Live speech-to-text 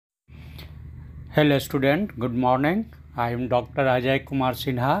Hello student, good morning. I am Dr. Ajay Kumar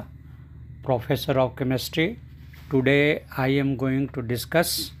Sinha, Professor of Chemistry. Today I am going to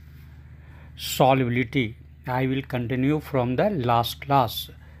discuss solubility. I will continue from the last class.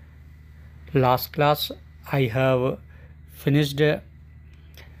 Last class I have finished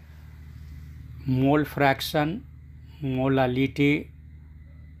mole fraction, molality,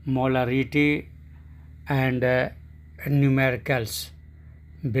 molarity and numericals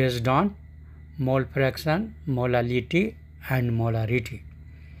based on mole fraction, molality and molarity.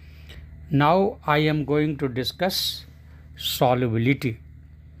 Now I am going to discuss solubility.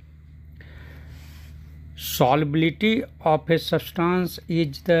 Solubility of a substance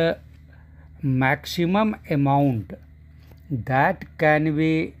is the maximum amount that can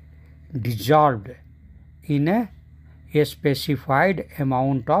be dissolved in a specified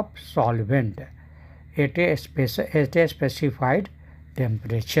amount of solvent at a specified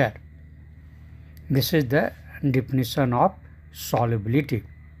temperature. This is the definition of solubility.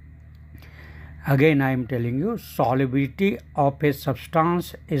 Again I am telling you, solubility of a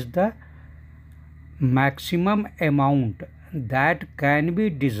substance is the maximum amount that can be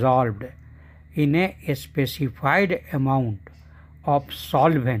dissolved in a specified amount of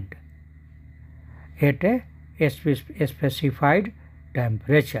solvent at a specified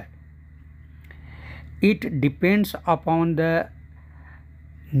temperature. It depends upon the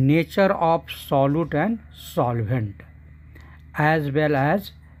nature of solute and solvent as well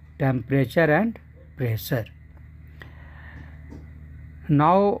as temperature and pressure.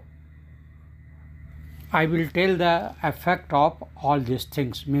 Now I will tell the effect of all these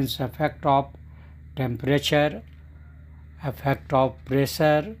things, means effect of temperature, effect of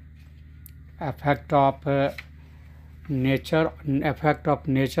pressure, effect of nature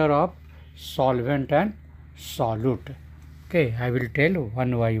of solvent and solute. Okay, I will tell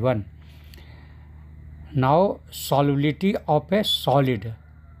one by one. Now solubility of a solid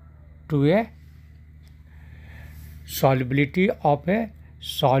to a solubility of a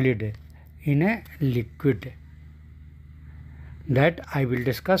solid in a liquid, that I will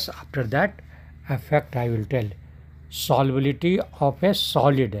discuss. After that effect I will tell. Solubility of a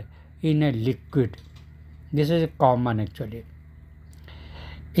solid in a liquid, this is common actually.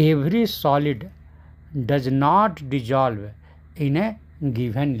 Every solid does not dissolve in a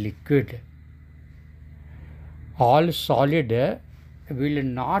given liquid. All solid will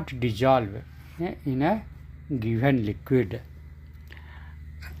not dissolve in a given liquid.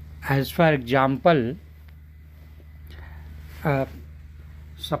 As for example,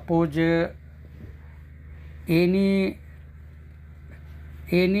 suppose any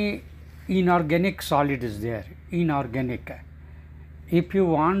inorganic solid is there, inorganic. If you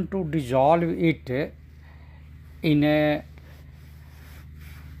want to dissolve it in a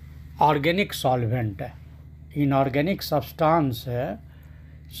organic solvent, inorganic substance,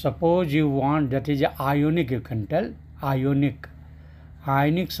 suppose you want, that is ionic, you can tell, ionic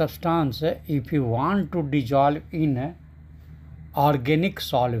substance, if you want to dissolve in organic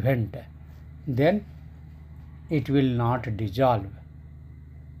solvent, then it will not dissolve.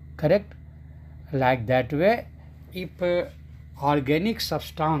 Correct? Like that way, if organic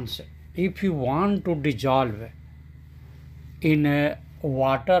substance, if you want to dissolve in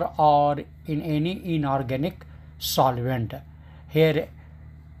water or in any inorganic solvent, here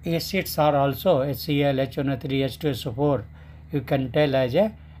acids are also HCl, HNO3, H2SO4, you can tell as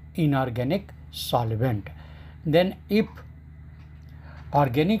a inorganic solvent. Then if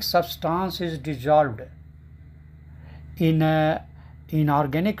organic substance is dissolved in a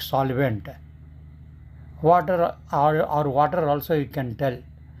inorganic solvent, water or water also you can tell,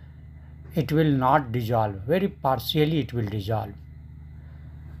 it will not dissolve, very partially it will dissolve.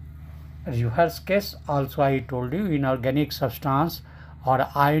 Reverse case also I told you, inorganic substance or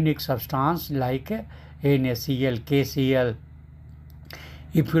ionic substance like NaCl, KCl,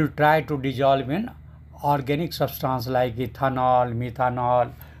 if you try to dissolve in organic substance like ethanol,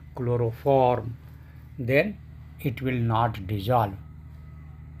 methanol, chloroform, then it will not dissolve.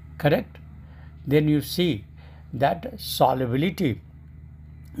 Correct? Then you see that solubility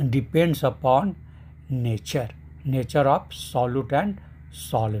depends upon nature of solute and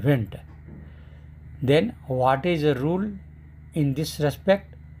solvent. Then what is the rule in this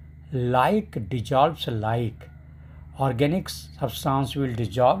respect? Like dissolves like. Organic substance will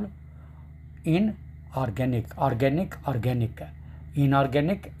dissolve in organic,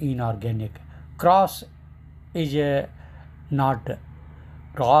 inorganic. Cross is not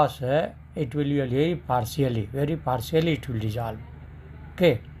cross, it will be very partially it will dissolve.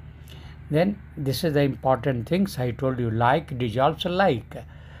 Okay, then this is the important things I told you, like dissolves like.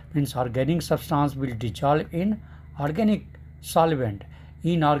 means organic substance will dissolve in organic solvent.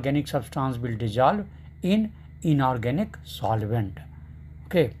 Inorganic substance will dissolve in inorganic solvent.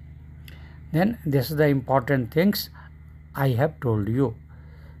 Okay. Then this is the important things I have told you.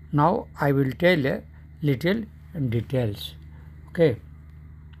 Now I will tell a little details. Okay.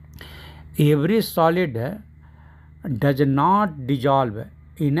 Every solid does not dissolve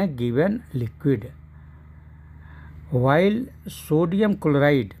in a given liquid. While sodium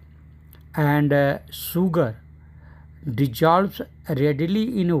chloride and sugar dissolves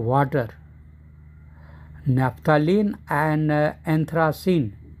readily in water, naphthalene and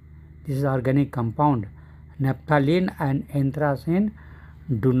anthracene, this is organic compound, naphthalene and anthracene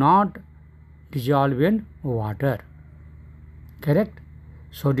do not dissolve in water. Correct?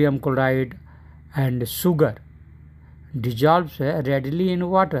 Sodium chloride and sugar dissolves readily in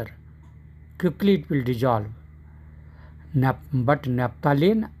water. Quickly it will dissolve. But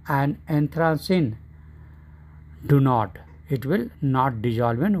naphthalene and anthracene do not. It will not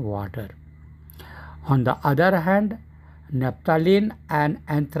dissolve in water. On the other hand, naphthalene and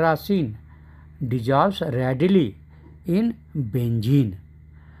anthracene dissolves readily in benzene,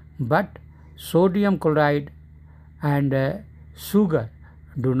 but sodium chloride and sugar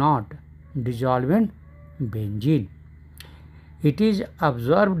do not dissolve in benzene. It is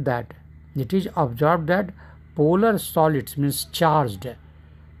observed that polar solids means charged.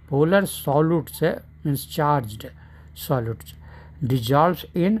 Polar solids means charged solids dissolves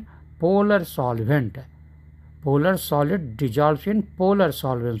in polar solvent. Polar solid dissolves in polar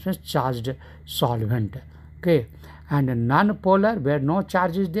solvents means charged solvent. Okay, and non-polar where no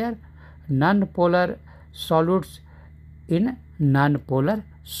charge is there, non-polar solids in non-polar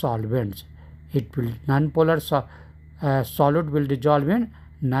solvents. It will non-polar solid will dissolve in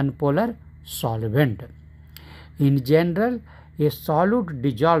non-polar solvent. In general, a solid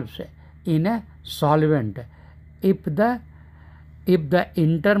dissolves in a solvent if the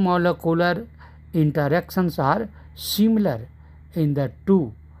intermolecular interactions are similar in the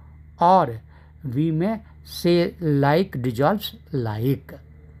two, or we may say like dissolves like.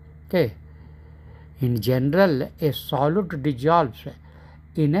 Okay. In general, a solid dissolves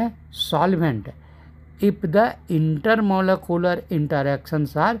in a solvent if the intermolecular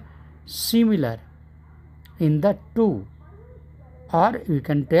interactions are similar in the two, or we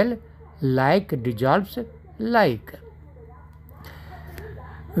can tell like dissolves like.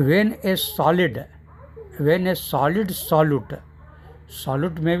 When a solid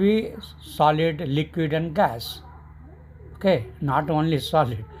solute may be solid, liquid and gas. Okay, not only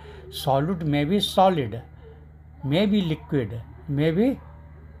solid. Solute may be solid, may be liquid, may be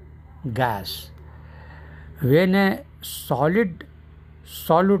gas. When a solute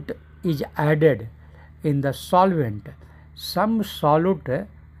is added in the solvent, some solute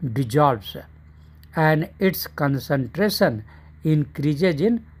dissolves and its concentration increases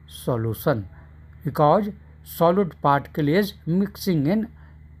in solution because solute particle is mixing in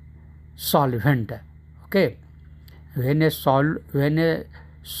solvent. Okay, when a solid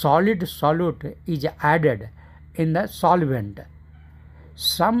solute is added in the solvent,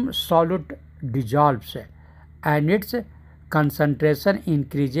 some solute dissolves and its concentration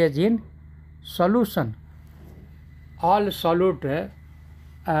increases in solution. All solute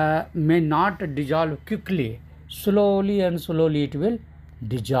may not dissolve quickly. Slowly and slowly it will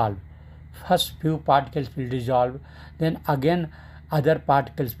dissolve. First few particles will dissolve, then again other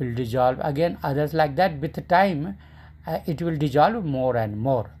particles will dissolve, again others, like that. With time it will dissolve more and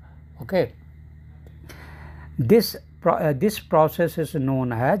more. Okay. This process is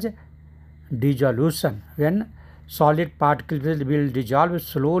known as dissolution. When solid particles will dissolve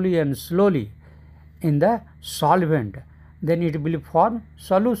slowly and slowly in the solvent, then it will form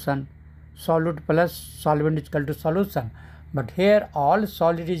solution. Solute plus solvent is equal to solution. But here all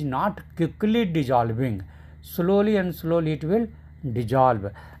solid is not quickly dissolving. Slowly and slowly it will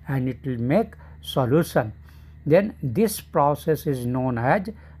dissolve and it will make solution. Then this process is known as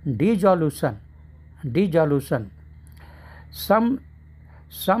dissolution. Some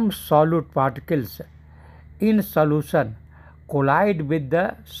solute particles in solution collide with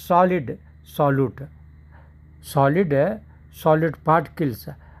the solid particles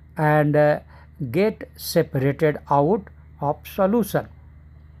and get separated out of solution.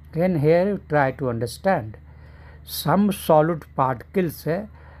 Then here try to understand. Some solid particles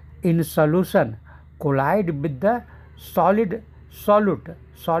in solution collide with the solid solute.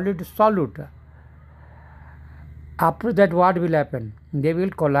 After that, what will happen? They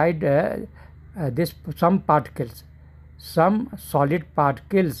will collide some particles. Some solid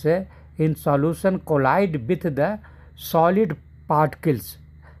particles in solution collide with the solid particles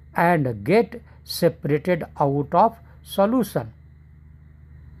and get separated out of solution.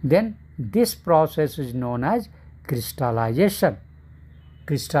 Then this process is known as crystallization.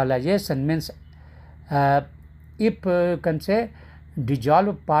 Crystallization means if you can say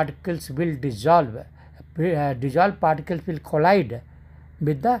dissolved particles will dissolve, dissolved particles will collide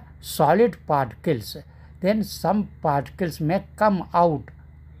with the solid particles, then some particles may come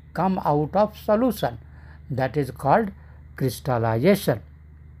out of solution. That is called crystallization.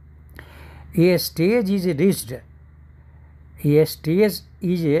 A stage is reached. A stage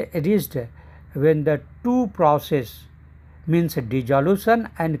is reached when the two process means dissolution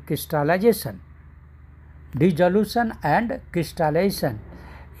and crystallization. Dissolution and crystallization.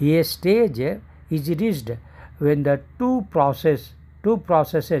 A stage is reached when the two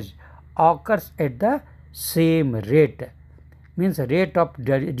processes occurs at the same rate. Means rate of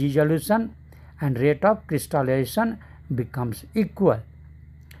dissolution and rate of crystallization becomes equal.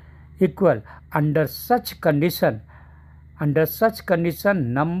 Under such condition,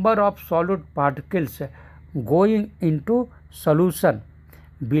 number of solid particles going into solution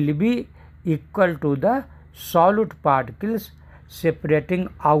will be equal to the solid particles separating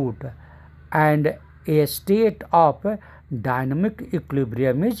out, and a state of dynamic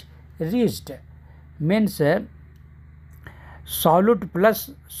equilibrium is reached. Means solid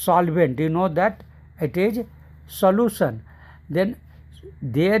plus solvent, you know that it is solution. Then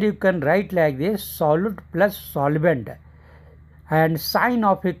there you can write like this: solid plus solvent, and sign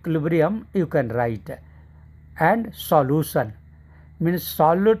of equilibrium you can write, and solution means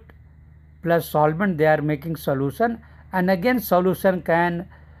solid plus solvent, they are making solution, and again solution can,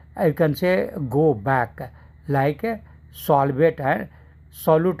 you can say, go back like solvent and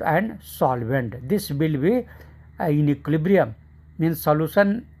solute and solvent. This will be in equilibrium, means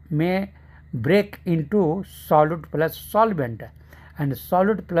solution may break into solid plus solvent, and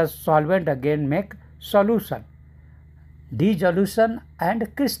solid plus solvent again make solution. Dissolution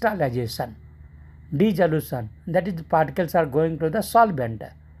and crystallization. Dissolution, that is, the particles are going to the solvent,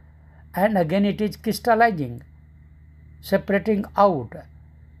 and again it is crystallizing, separating out.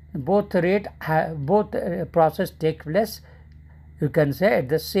 Both process take place, you can say, at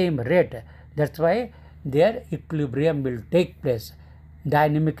the same rate. That's why their equilibrium will take place,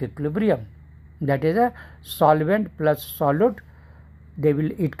 dynamic equilibrium. That is a solvent plus solute,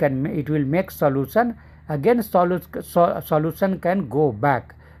 it will make solution. Again solution can go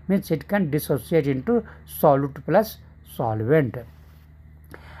back, means it can dissociate into solute plus solvent.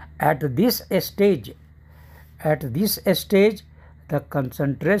 At this stage, the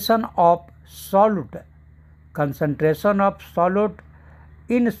concentration of solute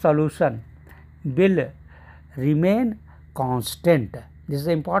in solution will remain constant. This is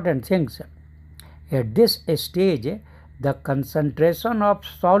important thing. At this stage, the concentration of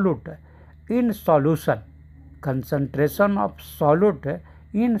solute in solution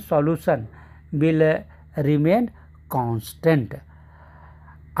will remain constant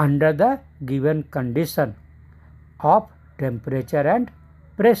under the given condition of temperature and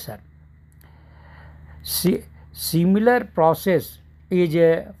pressure. Similar process is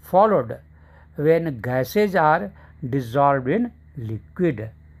followed when gases are dissolved in liquid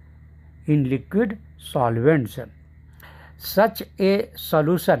solvents. Such a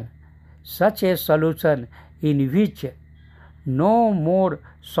solution in which no more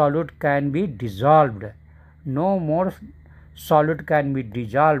solute can be dissolved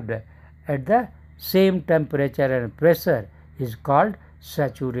at the same temperature and pressure is called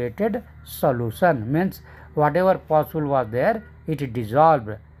saturated solution. Means whatever possible was there, it dissolved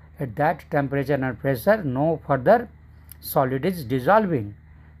at that temperature and pressure, no further solid is dissolving.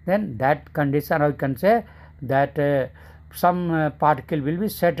 Then that condition, I can say that some particle will be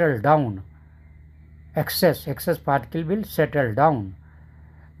settled down, excess particle will settle down.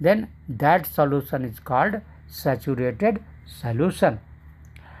 Then that solution is called saturated solution.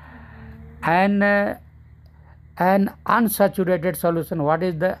 And an unsaturated solution, what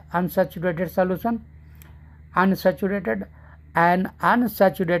is the unsaturated solution? An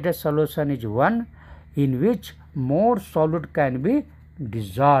unsaturated solution is one in which more solid can be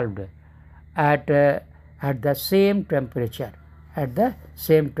dissolved at the same temperature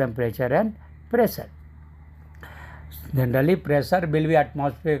and pressure. Generally pressure will be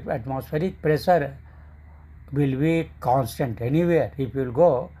atmospheric pressure will be constant anywhere. If you will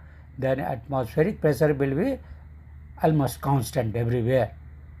go, then atmospheric pressure will be almost constant everywhere.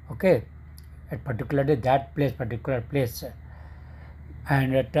 Okay, at particularly that particular place.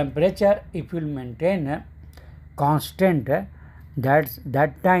 And temperature, if you will maintain constant,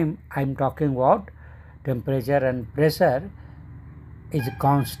 that time I am talking about temperature and pressure. is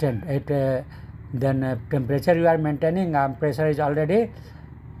constant. Then temperature you are maintaining, pressure is already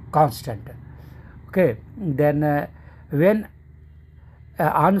constant. Okay, then when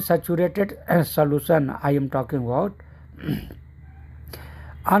unsaturated solution I am talking about,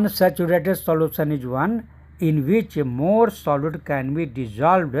 unsaturated solution is one in which more solid can be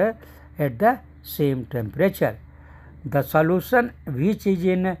dissolved at the same temperature. The solution which is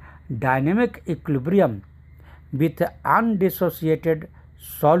in dynamic equilibrium with undissociated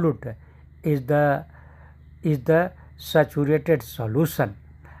solute is the saturated solution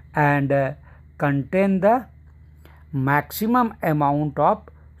and contain the maximum amount of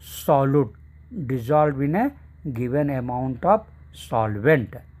solute dissolved in a given amount of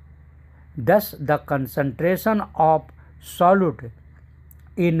solvent. Thus, the concentration of solute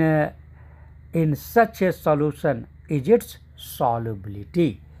in such a solution is its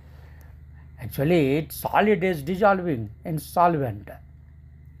solubility. Actually, solid is dissolving in solvent.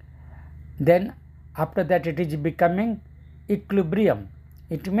 Then after that it is becoming equilibrium.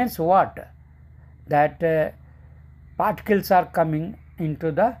 It means what? That particles are coming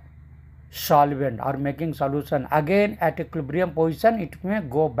into the solvent or making solution. Again at equilibrium position it may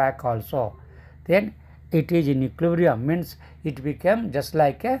go back also. Then it is in equilibrium, means it became just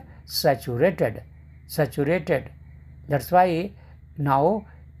like a saturated. That's why now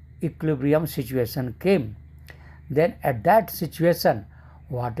equilibrium situation came. Then at that situation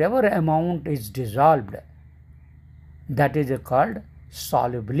whatever amount is dissolved, that is called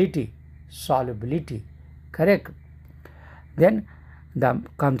solubility. Correct. Then the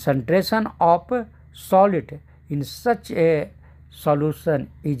concentration of solid in such a solution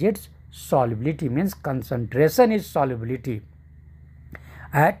is its solubility, means concentration is solubility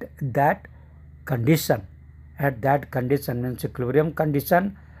at that condition. At that condition means equilibrium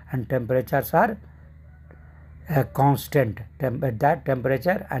condition, and temperatures are constant at that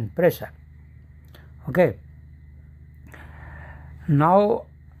temperature and pressure. Okay. Now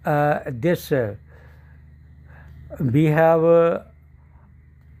this we have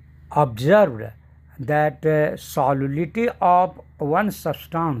observed that solubility of one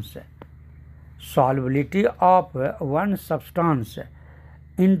substance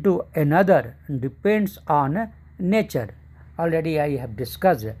into another depends on nature. Already I have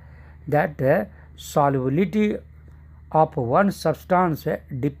discussed that solubility of one substance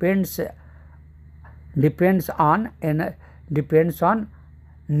depends on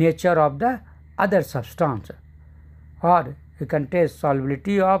nature of the other substance. Or you can take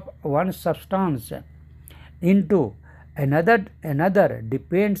solubility of one substance into another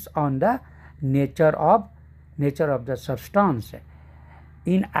depends on the nature of the substance.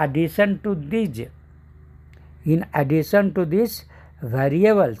 In addition to these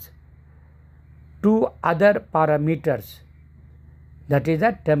variables, two other parameters, that is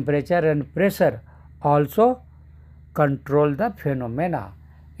the temperature and pressure, also control the phenomena.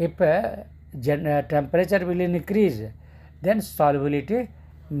 If temperature will increase, then solubility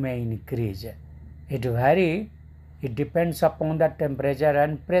may increase. It varies. It depends upon the temperature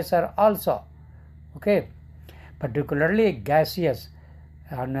and pressure also. Okay. Particularly gaseous.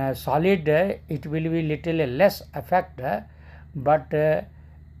 On solid it will be little less effect, but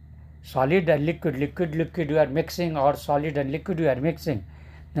solid and liquid you are mixing, or solid and liquid you are mixing,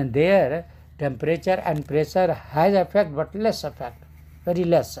 then there temperature and pressure has effect but less effect, very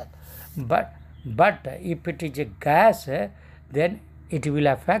less. But if it is a gas, then it will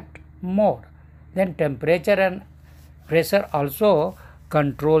affect more. Then temperature and pressure also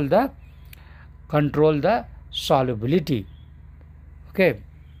control the solubility. Okay.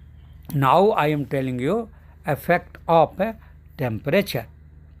 Now I am telling you effect of temperature.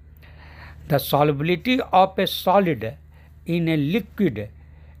 The solubility of a solid in a liquid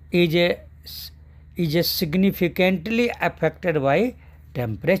is significantly affected by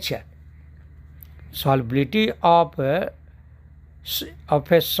temperature. Solubility of a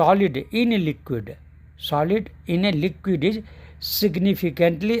solid in a liquid is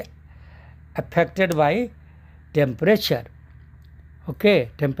significantly affected by temperature. Okay,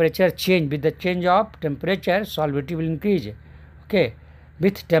 temperature change. With the change of temperature, solubility will increase. Okay,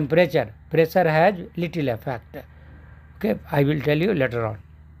 with temperature, pressure has little effect. Okay, I will tell you later on.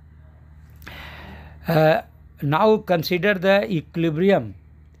 Now consider the equilibrium,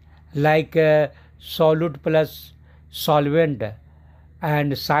 like solute plus solvent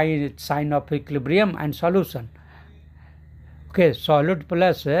and sign of equilibrium and solution. Okay, solute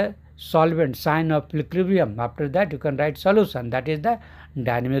plus solvent, sign of equilibrium. After that you can write solution, that is the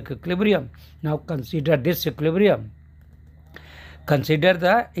dynamic equilibrium. Now consider this equilibrium. Consider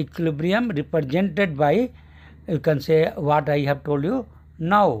the equilibrium represented by you can say what I have told you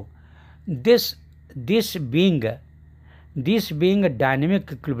now. This being a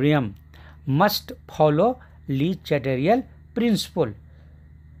dynamic equilibrium must follow Lee-Chatterjee principle.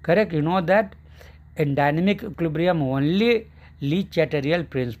 Correct? You know that in dynamic equilibrium only Lee-Chatterjee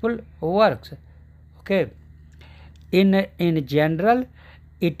principle works. Okay. In general,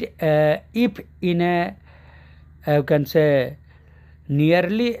 it if in a you can say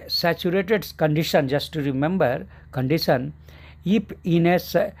nearly saturated condition, just to remember condition, if in a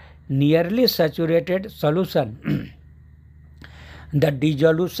nearly saturated solution the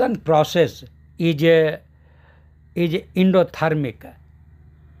dissolution process is endothermic.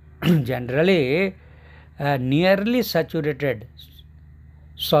 Generally, nearly saturated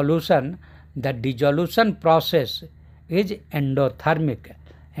solution, the dissolution process is endothermic.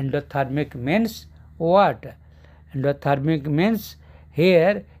 Endothermic means what? Endothermic means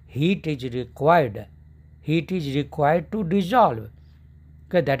here heat is required. Heat is required to dissolve.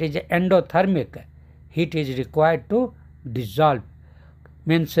 Okay, that is endothermic. Heat is required to dissolve.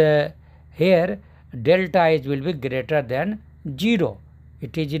 Means here delta H will be greater than 0.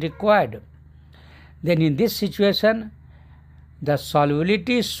 It is required. Then in this situation, the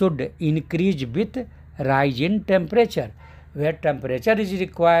solubility should increase with rise in temperature. Where temperature is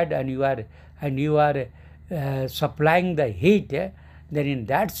required and you are supplying the heat, then in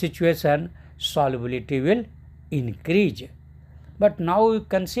that situation solubility will increase. But now you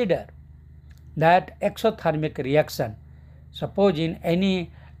consider that exothermic reaction. Suppose in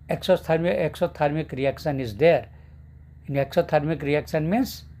any exothermic reaction is there. In exothermic reaction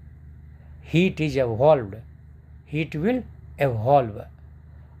means heat is evolved. Heat will evolve.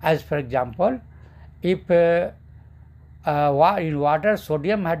 As for example, if in water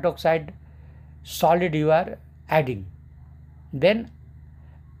sodium hydroxide solid you are adding, then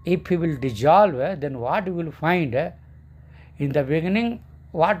if you will dissolve, then what you will find, in the beginning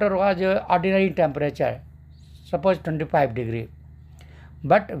water was ordinary temperature, suppose 25 degree.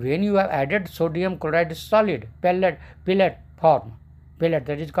 But when you have added sodium chloride solid, pellet form, pellet,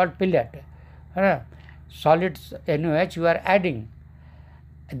 that is called pellet, solids NaOH you are adding,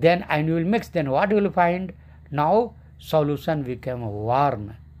 then and you will mix, then what you will find? Now solution became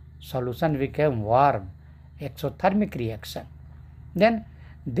warm. Solution became warm. Exothermic reaction. Then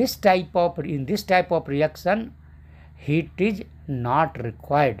in this type of reaction, heat is not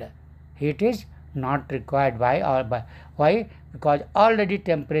required. Heat is not required. Why? Because already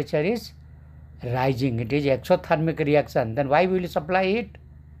temperature is rising. It is exothermic reaction. Then why will you supply heat?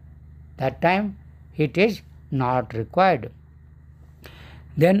 That time heat is not required.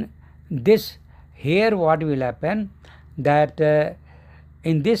 Then this here what will happen, that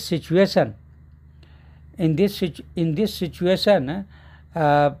in this situation in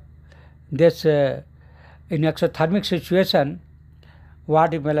exothermic situation,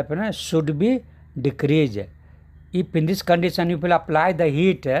 what will happen should be decreased. If in this condition you will apply the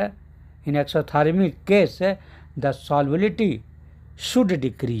heat, in exothermic case the solubility should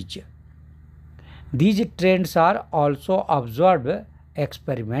decrease. These trends are also observed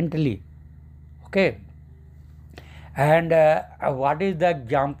experimentally. Okay. And what is the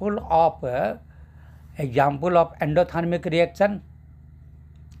example of endothermic reaction?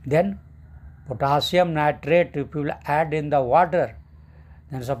 Then potassium nitrate, if you will add in the water,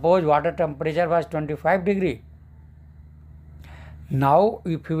 then suppose water temperature was 25 degree. Now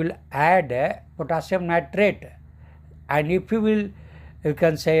if you will add potassium nitrate, and if you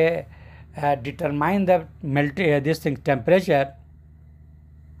can say determine the temperature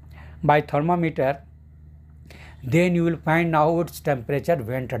by thermometer, then you will find now its temperature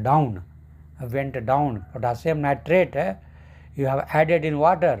went down. Potassium nitrate you have added in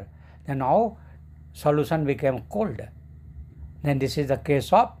water, then now solution became cold. Then this is the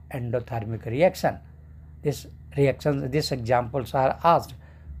case of endothermic reaction. These examples are asked,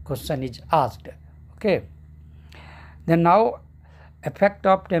 question is asked. Okay. Then now effect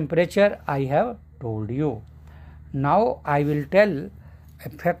of temperature I have told you. Now I will tell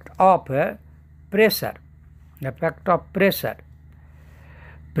effect of pressure. Effect of pressure.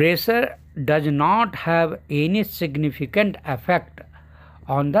 Pressure does not have any significant effect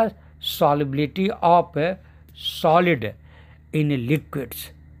on the solubility of solid in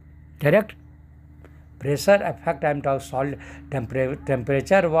liquids. Correct? Pressure effect, I am talking solid.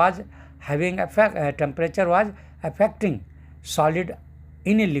 Temperature was having effect. Temperature was affecting solid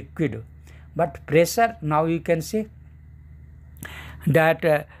in a liquid, but pressure, now you can see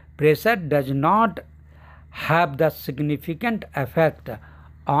that pressure does not have the significant effect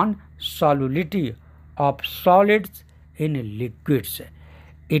on solubility of solids in liquids.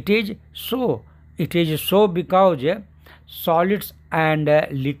 It is so It is so because solids and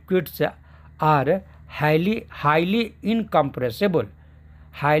liquids are highly incompressible.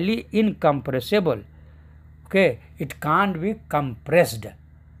 Highly incompressible. Okay, it can't be compressed.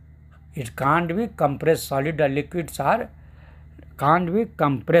 It can't be compressed. Solid or liquids can't be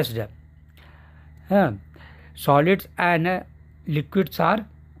compressed. Solids and liquids are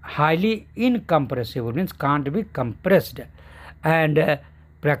highly incompressible, means can't be compressed, and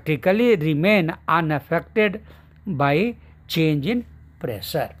practically remain unaffected by change in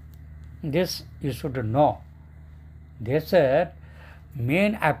pressure. This you should know. This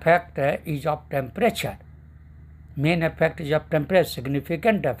main effect is of temperature. Main effect is of temperature,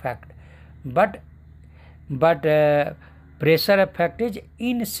 significant effect, but pressure effect is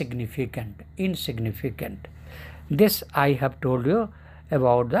insignificant. This I have told you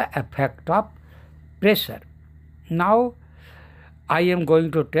about the effect of pressure. Now I am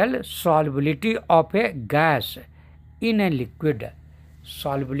going to tell solubility of a gas in a liquid.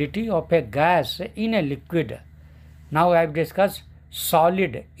 Solubility of a gas in a liquid. Now I have discussed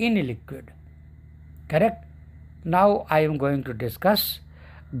solid in a liquid. Correct? Now I am going to discuss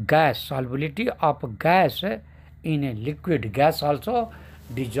gas, solubility of gas in a liquid. Gas also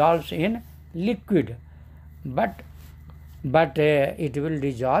dissolves in liquid, but it will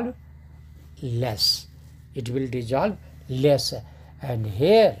dissolve less. It will dissolve less, and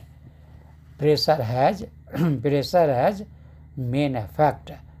here pressure has main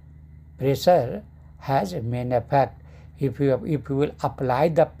effect. Pressure has main effect. If you will apply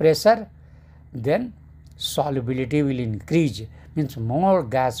the pressure, then solubility will increase, means more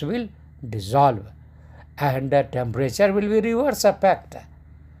gas will dissolve, and the temperature will be reverse effect.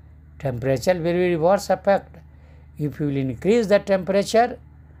 Temperature will be reverse effect. If you will increase the temperature,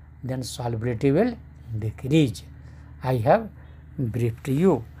 then solubility will decrease. I have briefed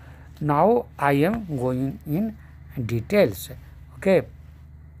you. Now I am going in details. Okay.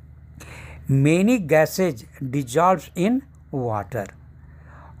 Many gases dissolve in water.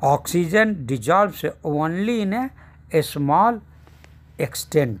 Oxygen dissolves only in a small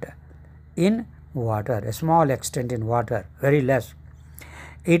extent in water. A small extent in water, very less.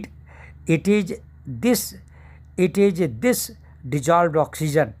 It is this dissolved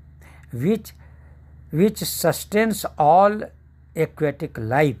oxygen which sustains all aquatic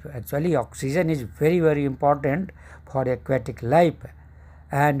life. Actually, oxygen is very, very important for aquatic life,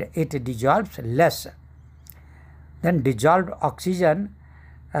 and it dissolves less. Then dissolved oxygen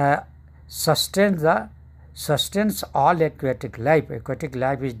sustains all aquatic life. Aquatic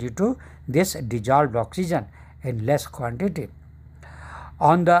life is due to this dissolved oxygen in less quantity.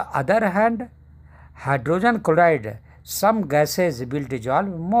 On the other hand, hydrogen chloride, some gases will dissolve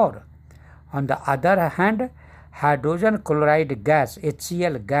more. On the other hand, hydrogen chloride gas,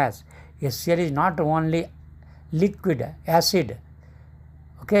 HCl gas, HCl is not only liquid, acid.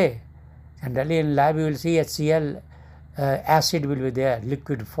 Okay, generally in lab you will see HCl acid will be there,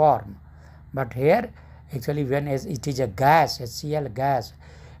 liquid form. But here actually when it is a gas, HCl gas,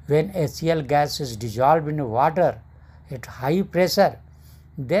 when HCl gas is dissolved in water at high pressure,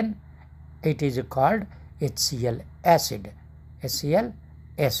 then it is called HCl acid. HCl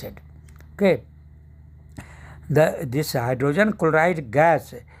acid. Okay. This hydrogen chloride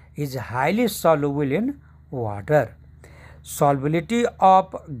gas is highly soluble in water. Solubility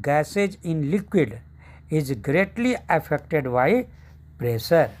of gases in liquid is greatly affected by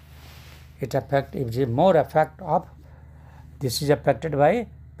pressure. It is more effect of, this is affected by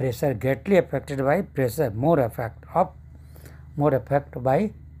pressure, greatly affected by pressure, more effect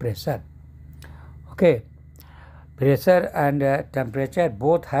by pressure. Okay, pressure and temperature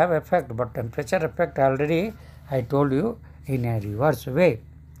both have effect, but temperature effect already I told you in a reverse way.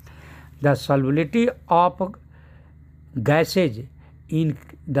 The solubility of gases increase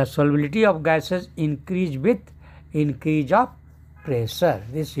with increase of pressure.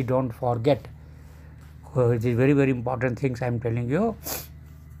 This you don't forget. It is very, very important things I am telling you,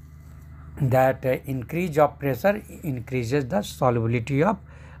 that increase of pressure increases the solubility of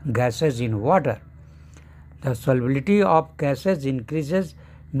gases in water. The solubility of gases increases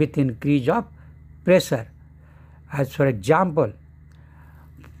with increase of pressure. As for example,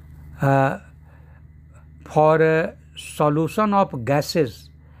 for a solution of gases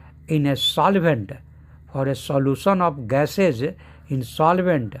in a solvent,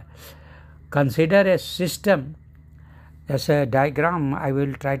 consider a system. As a diagram, I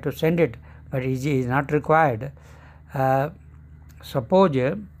will try to send it, but it is not required.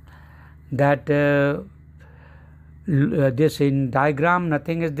 Suppose that this in diagram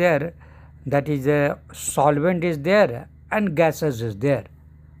nothing is there, that is a solvent is there and gases is there.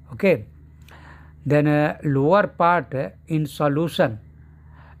 Okay. then lower part in solution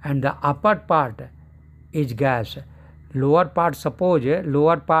and the upper part is gas. Lower part, suppose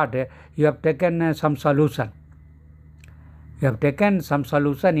lower part you have taken some solution. You have taken some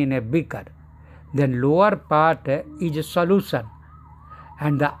solution in a beaker. Then lower part is solution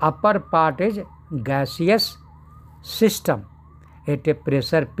and the upper part is gaseous system at a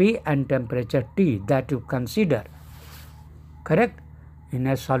pressure P and temperature T that you consider. Correct? In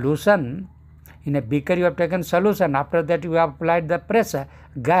a solution, in a beaker you have taken solution, after that you have applied the pressure,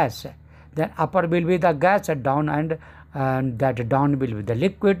 gas. Then upper will be the gas down and that down will be the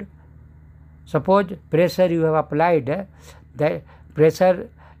liquid. Suppose pressure you have applied, the pressure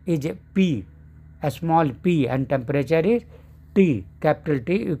is P, a small p, and temperature is T, capital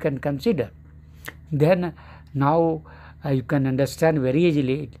T you can consider. Then now you can understand very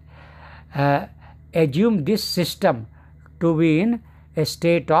easily. Assume this system to be in a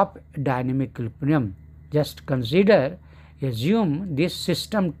state of dynamic equilibrium. Just consider, assume this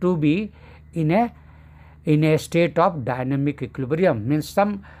system to be in a state of dynamic equilibrium. Means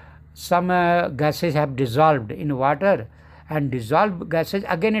some gases have dissolved in water, and dissolved gases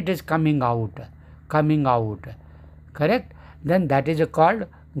again it is coming out. Correct? Then that is called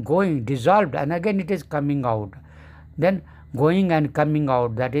going, dissolved, and again it is coming out. Then going and coming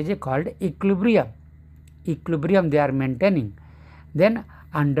out, that is called equilibrium. Equilibrium they are maintaining. Then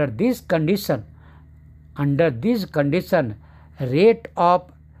under this condition, rate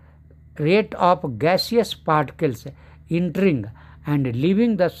of gaseous particles entering and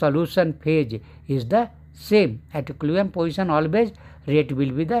leaving the solution phase is the same. At equilibrium position always rate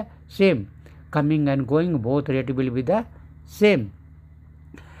will be the same. Coming and going, both rate will be the same.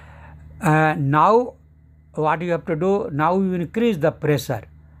 Now what you have to do, now you increase the pressure.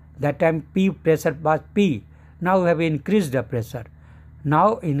 That time P pressure was P. Now you have increased the pressure.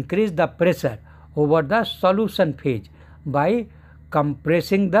 Now increase the pressure over the solution phase by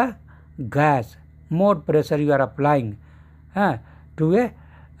compressing the gas. More pressure you are applying to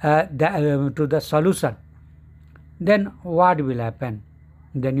the solution. Then what will happen?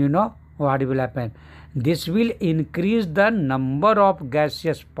 Then you know what will happen. This will increase the number of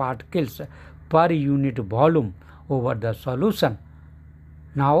gaseous particles per unit volume over the solution.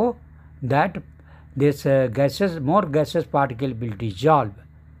 Now that this more gaseous particle will dissolve.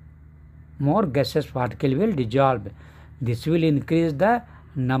 More gaseous particle will dissolve. This will increase the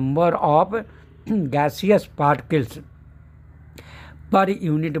number of gaseous particles per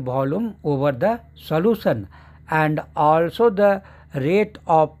unit volume over the solution, and also the rate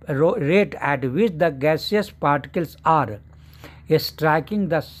at which the gaseous particles are striking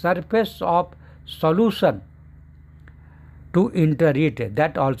the surface of solution to enter it.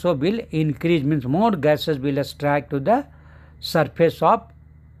 That also will increase, means more gases will strike to the surface of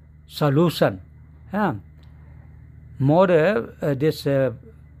solution. More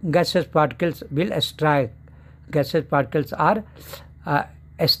gaseous particles will strike. Gaseous particles are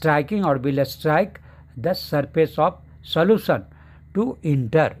striking or will strike the surface of solution to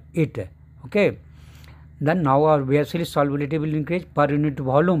enter it. Okay. Then now obviously solubility will increase per unit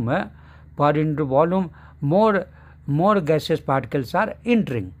volume. Per unit volume, more gaseous particles are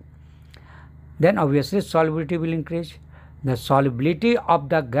entering. Then obviously solubility will increase. The solubility of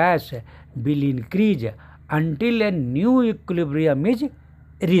the gas will increase until a new equilibrium is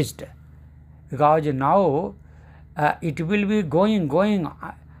reached, because now it will be going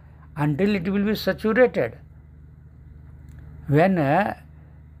until it will be saturated. When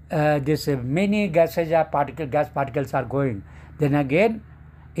this many gas particles are going, then again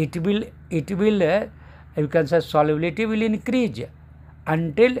it will you can say solubility will increase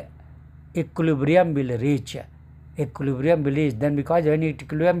until equilibrium will reach. Equilibrium will reach. Then because when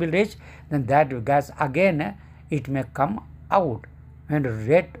equilibrium will reach, then that gas again it may come out, and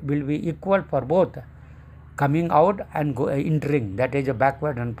rate will be equal for both coming out and entering. That is a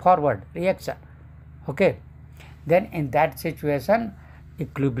backward and forward reaction. Okay. Then in that situation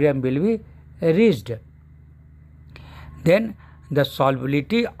equilibrium will be reached. Then the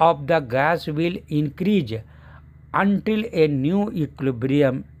solubility of the gas will increase until a new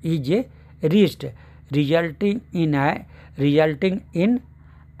equilibrium is reached, resulting in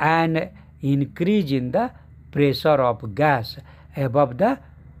an increase in the pressure of gas above the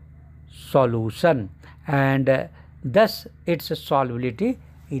solution, and thus its solubility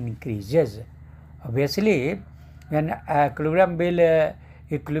increases. Obviously, when equilibrium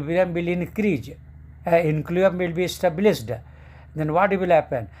will increase, equilibrium will be established, then what will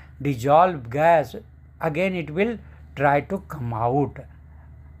happen? Dissolved gas again it will try to come out.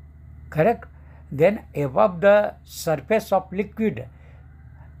 Correct? Then above the surface of liquid,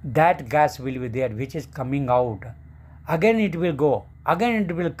 that gas will be there which is coming out. Again it will go, again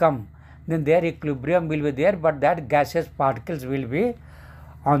it will come. Then their equilibrium will be there, but that gaseous particles will be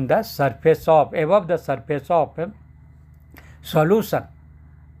on the surface of, above the surface of solution.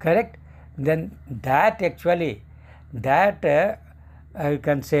 Correct? Then that actually, that you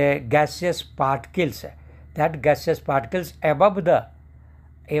can say gaseous particles, that gaseous particles above the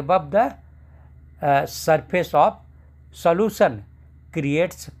surface of solution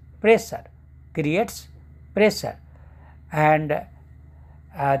creates pressure, and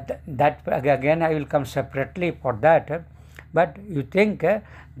that again I will come separately for that. But you think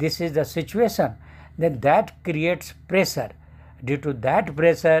this is the situation, then that creates pressure. Due to that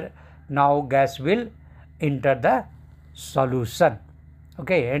pressure, now gas will enter the solution.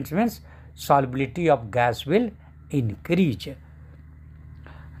 Okay, it means solubility of gas will increase.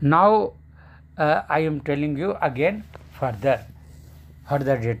 Now I am telling you again further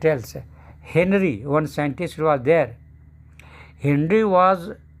details. Henry, one scientist was there. Henry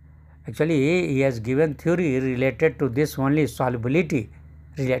was actually, he has given theory related to this only, solubility,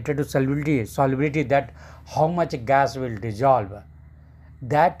 related to solubility, that how much gas will dissolve.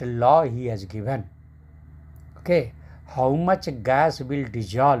 That law he has given. Okay, how much gas will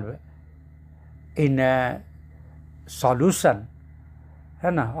dissolve in a solution,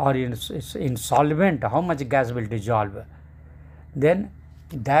 or in solvent, how much gas will dissolve. Then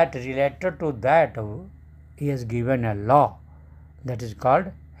that related to that, he has given a law that is called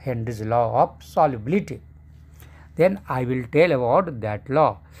Henry's law of solubility. Then I will tell about that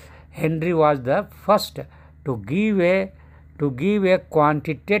law. Henry was the first to give a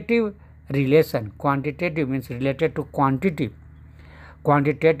quantitative relation. Quantitative means related to quantity.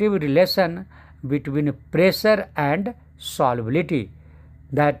 Quantitative relation between pressure and solubility.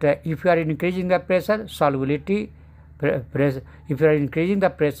 That if you are increasing the pressure, solubility, if you are increasing the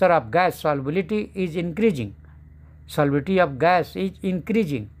pressure of gas, solubility is increasing. Solubility of gas is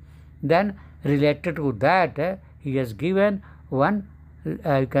increasing. Then related to that, he has given one,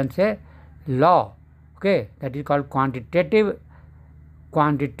 you can say, law. Okay, that is called quantitative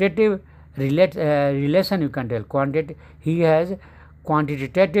relation. You can tell he has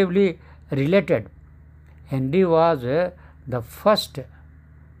quantitatively related. Henry was the first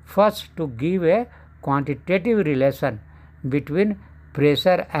to give a quantitative relation between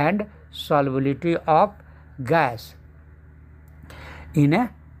pressure and solubility of gas in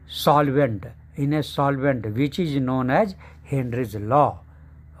a solvent, which is known as Henry's law.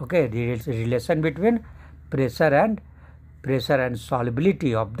 Okay, the relation between pressure and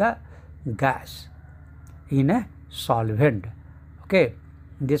solubility of the gas in a solvent. Okay,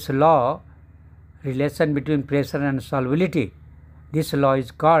 this law, relation between pressure and solubility, this law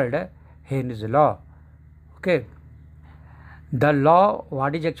is called Henry's law. Okay, the law,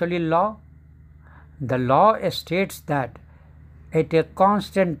 what is actually law? The law states that at a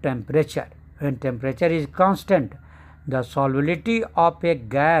constant temperature, when temperature is constant, the solubility of a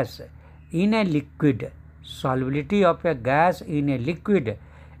gas in a liquid,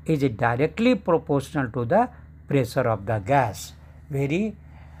 is directly proportional to the pressure of the gas. Very,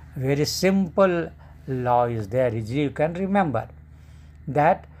 very simple law is there. You can remember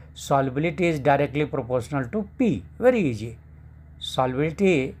that solubility is directly proportional to P. Very easy.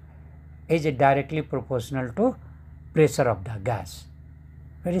 Solubility is directly proportional to pressure of the gas.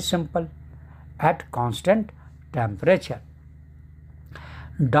 Very simple. At constant temperature.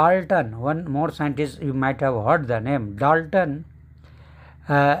 Dalton, one more scientist, you might have heard the name. Dalton,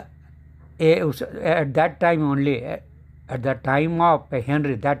 at that time only, at the time of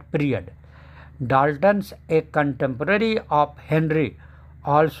Henry, that period, Dalton's, a contemporary of Henry,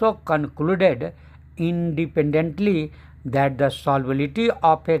 also concluded independently that the solubility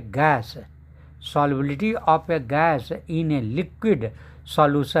of a gas in a liquid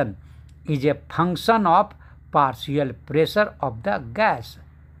solution is a function of partial pressure of the gas.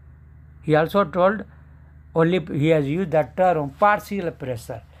 He also told, only he has used that term partial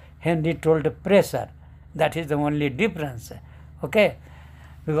pressure. Henry told pressure. That is the only difference. Okay,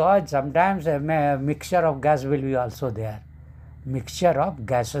 because sometimes a mixture of gas will be also there. Mixture of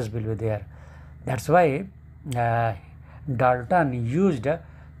gases will be there. That's why Dalton used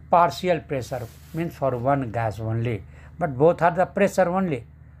partial pressure, means for one gas only, but both are the pressure only.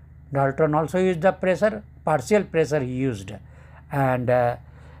 Dalton also used the pressure, partial pressure he used, and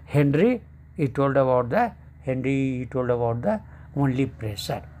Henry he told about the only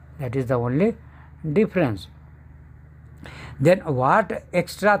pressure. That is the only difference. Then what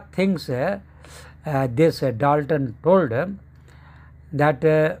extra things this Dalton told, that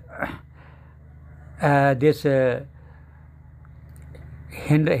this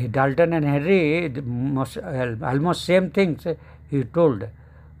Henry, Dalton and Henry, almost same things he told.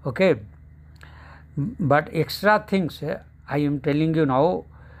 Okay, but extra things I am telling you now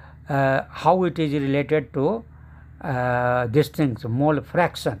how it is related to these things, mole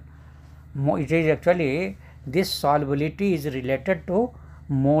fraction. It is actually, this solubility is related to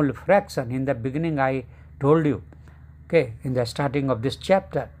mole fraction. In the beginning I told you, okay, in the starting of this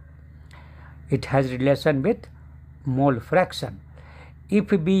chapter, it has relation with mole fraction.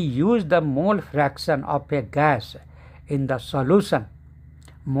 If we use the mole fraction of a gas in the solution,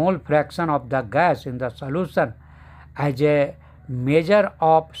 mole fraction of the gas in the solution as a measure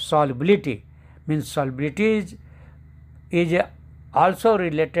of solubility, means solubility is also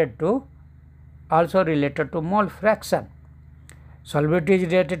related to mole fraction. Solubility is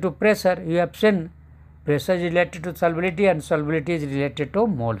related to pressure. You have seen pressure is related to solubility and solubility is related to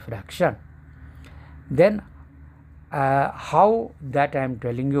mole fraction. Then how that I am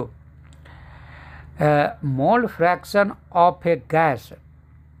telling you, mole fraction of a gas,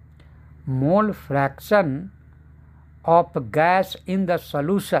 mole fraction of gas in the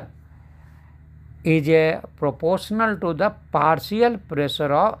solution is proportional to the partial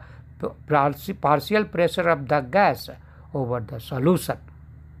pressure of the gas over the solution.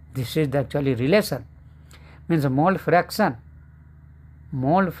 This is the actually relation. Means mole fraction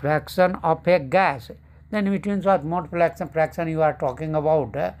of a gas. Then it means what mole fraction you are talking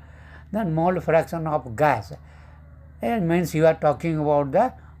about. Then mole fraction of gas. It means you are talking about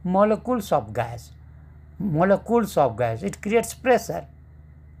the molecules of gas. Molecules of gas. It creates pressure.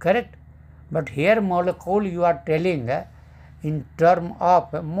 Correct? But here molecule you are telling in term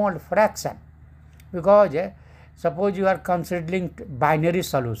of mole fraction. Because suppose you are considering binary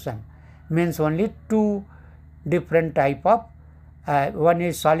solution. Means only two different type of, one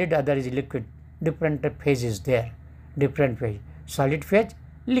is solid, other is liquid. Different phases there, different phase, solid phase,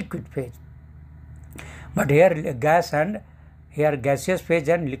 liquid phase. But here gas and here gaseous phase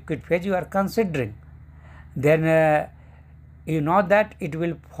and liquid phase you are considering. Then you know that it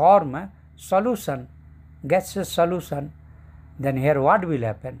will form a solution, gaseous solution. Then here what will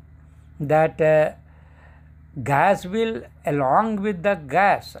happen? That gas will, along with the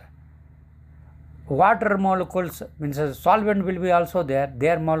gas, water molecules, means a solvent will be also there,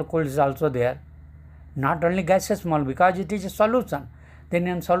 their molecule is also there. Not only gaseous molecule, because it is a solution. Then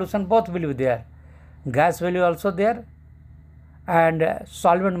in solution both will be there. Gas will be also there and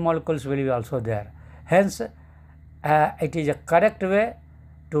solvent molecules will be also there. Hence, it is a correct way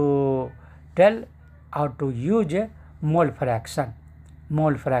to tell or to use mole fraction.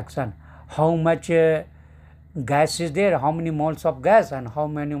 Mole fraction. How much gas is there, how many moles of gas and how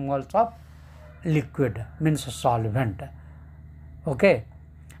many moles of liquid, means solvent. Okay.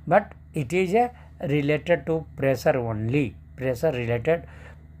 But it is related to pressure only. Pressure related,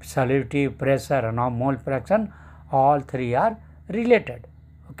 solubility, pressure and mole fraction, all three are related.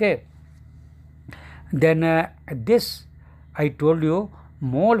 Okay. Then this I told you,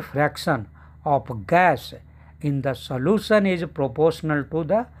 mole fraction of gas in the solution is proportional to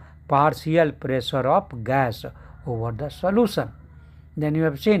the partial pressure of gas over the solution. Then you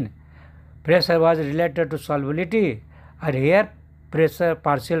have seen pressure was related to solubility, and here pressure,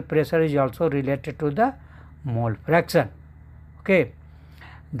 partial pressure is also related to the mole fraction. Okay.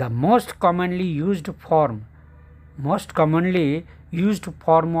 The most commonly used form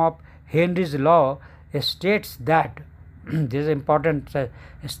of Henry's law states that this is important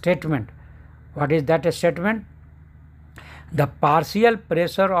statement. What is that statement? The partial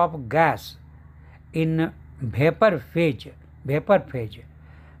pressure of gas in vapor phase,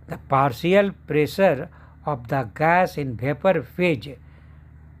 the partial pressure of the gas in vapor phase,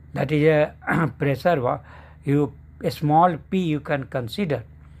 that is a pressure, a small p you can consider.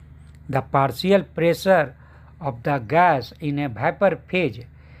 The partial pressure of the gas in a vapor phase,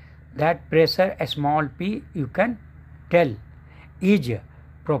 that pressure, a small p you can tell, is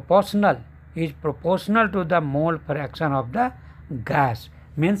proportional to the mole fraction of the gas,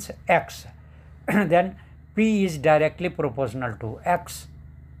 means x. Then p is directly proportional to x.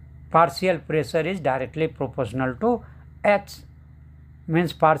 Partial pressure is directly proportional to x,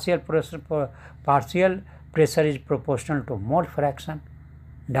 means partial pressure is proportional to mole fraction,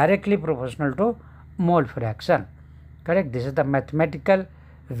 directly proportional to mole fraction. Correct? This is the mathematical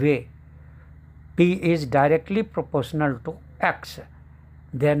way. P is directly proportional to x.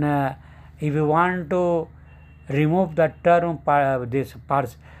 Then if you want to remove the term,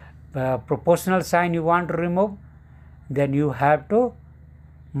 proportional sign you want to remove, then you have to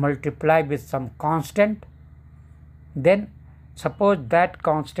multiply with some constant. Then suppose that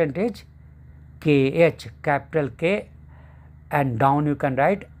constant is kh, capital K, and down you can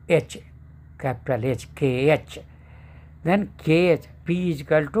write H, capital H, KH. Then KH, P is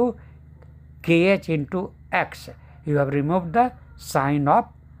equal to KH into X. You have removed the sign of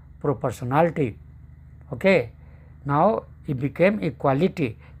proportionality. Okay. Now it became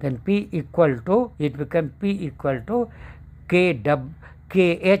equality. Then P equal to, it became P equal to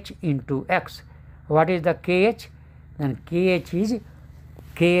KH into X. What is the KH? Then KH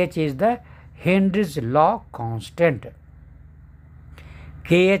is the Henry's law constant.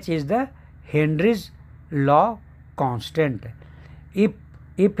 KH is the Henry's law constant. If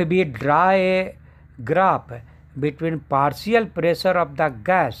we draw a graph between partial pressure of the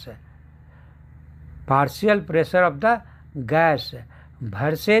gas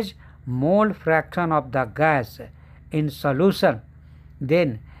versus mole fraction of the gas in solution,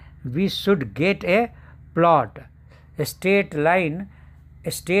 then we should get a plot, a straight line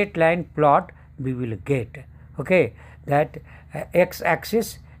plot we will get. Okay, that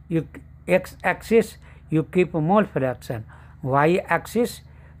x-axis you keep mole fraction, y-axis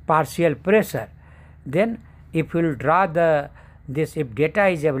partial pressure. Then if you will draw this, if data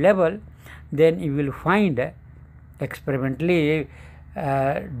is available, then you will find experimentally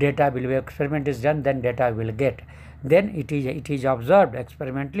experiment is done, then data will get. Then it is observed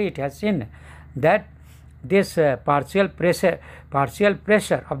experimentally, it has seen that this partial pressure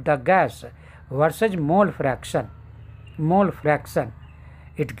of the gas versus mole fraction,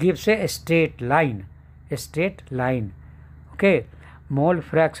 it gives a straight line. Okay, mole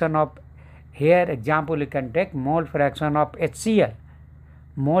fraction of, here example you can take mole fraction of HCl,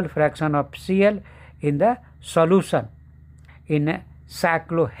 in the solution in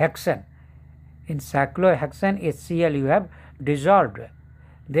cyclohexane. In cyclohexane HCl you have dissolved.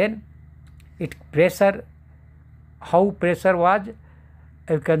 Then it pressure, how pressure was,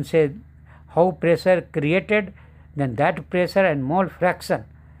 you can say how pressure created, then that pressure and mole fraction.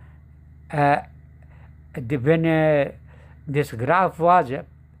 When this graph was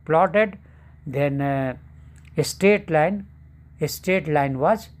plotted, then a straight line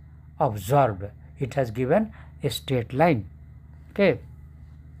was observed. It has given a straight line. Okay.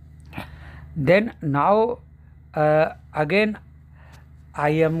 Then now again I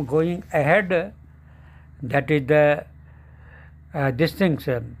am going ahead, that is the these things.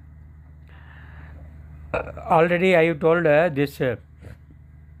 Already I told this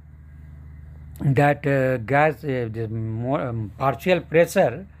that gas, this partial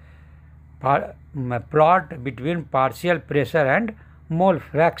pressure, plot between partial pressure and mole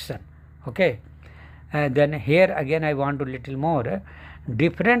fraction. Okay. Then here again I want to little more.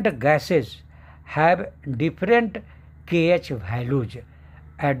 Different gases have different KH values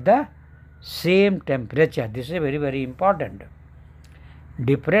at the same temperature. This is very, very important.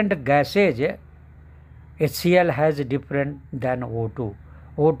 Different gases, HCl has different than O2.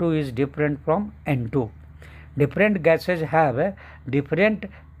 O2 is different from N2. Different gases have different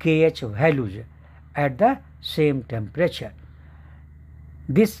KH values at the same temperature.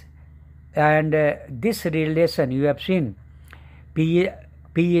 This relation you have seen, P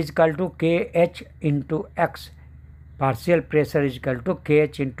is equal to KH into X, partial pressure is equal to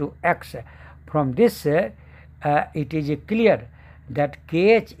KH into X. From this it is clear that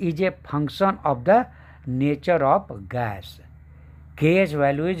KH is a function of the nature of gas. KH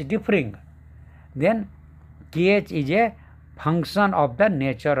value is differing. Then KH is a function of the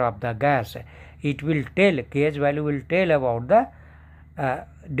nature of the gas. It will tell, KH value will tell about the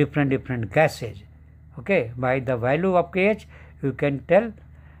different gases. Okay, by the value of KH you can tell,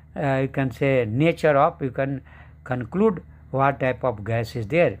 you can say nature of, you can conclude what type of gas is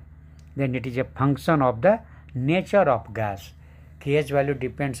there. Then it is a function of the nature of gas. KH value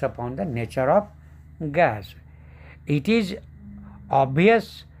depends upon the nature of gas. It is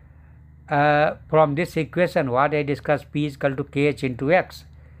obvious from this equation what I discussed, P is equal to KH into X.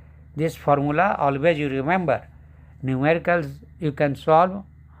 This formula always you remember. Numericals you can solve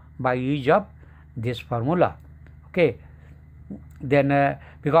by use of this formula. Okay. Then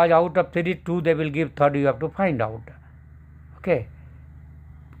because out of 3, 2 they will give, third you have to find out. Okay.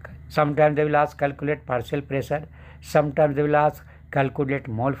 Sometimes they will ask calculate partial pressure. Sometimes they will ask calculate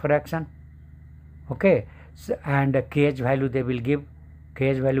mole fraction. Okay. So, and KH value they will give.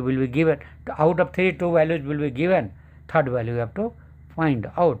 KH value will be given. Out of 3, 2 values will be given. Third value you have to find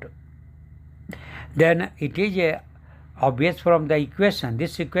out. Then it is obvious from the equation,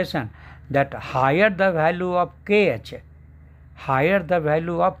 this equation, that higher the value of KH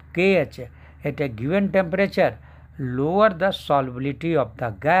at a given temperature, lower the solubility of the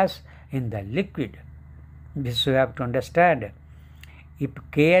gas in the liquid. This you have to understand. If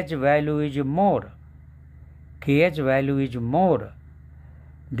KH value is more, KH value is more,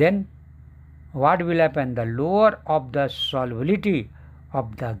 then what will happen? The lower of the solubility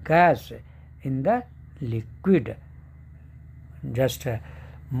of the gas in the liquid. Just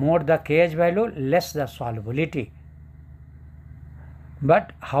more the KH value, less the solubility.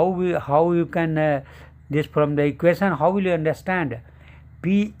 But how you can this from the equation, how will you understand?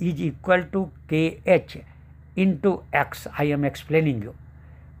 P is equal to KH into X. I am explaining you.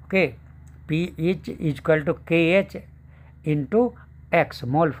 Okay, P is equal to KH into X,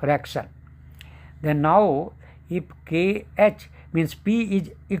 mole fraction. Then now if KH means P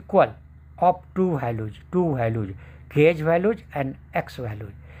is equal of two values, KH values and X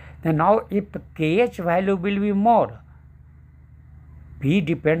values. Then now if KH value will be more, P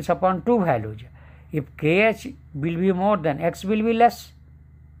depends upon two values. If KH will be more, then X will be less.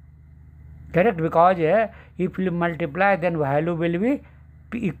 Correct? Because if you multiply, then value will be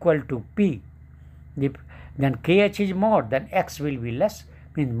P equal to P. If then KH is more, then X will be less,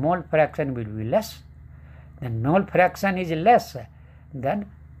 means mole fraction will be less. Then mole fraction is less, then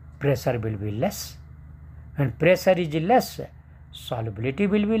pressure will be less. When pressure is less, solubility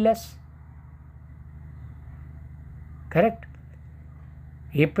will be less. Correct?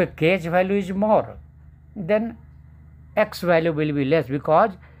 If KH value is more, then X value will be less,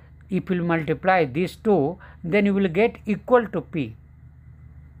 because if you multiply these two, then you will get equal to P.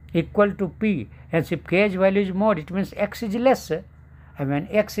 Equal to P. And if KH value is more, it means X is less. And when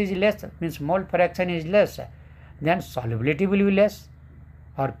X is less, means mole fraction is less, then solubility will be less.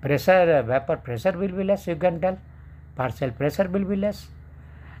 Or pressure, vapor pressure will be less, you can tell. Partial pressure will be less.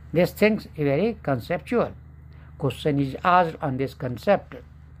 These things are very conceptual. Question is asked on this concept.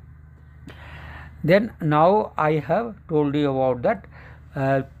 Then now I have told you about that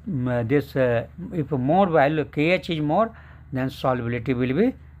if more value KH is more, then solubility will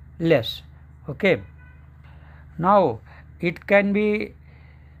be less. Okay. Now it can be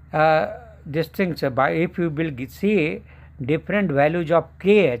these things by if you will see different values of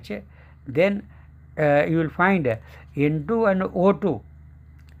KH, then you will find N2 and O2,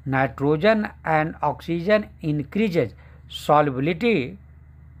 nitrogen and oxygen increases solubility.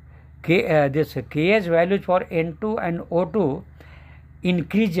 This KH values for N2 and O2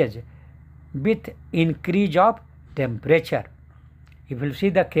 increases with increase of temperature. If you see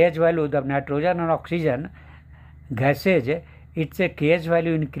the KH value of nitrogen and oxygen gases, its KH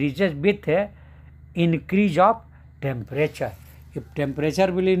value increases with increase of temperature. If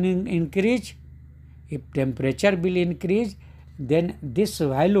temperature will increase, then this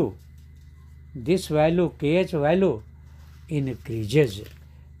value KH value increases.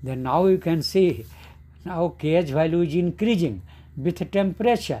 Then now you can see, now KH value is increasing with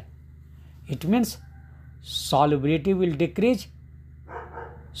temperature. It means solubility will decrease.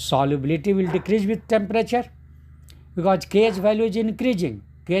 Solubility will decrease with temperature, because KH value is increasing.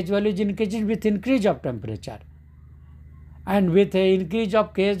 KH value is increasing with increase of temperature. And with increase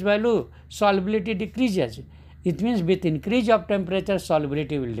of KH value, solubility decreases. It means with increase of temperature,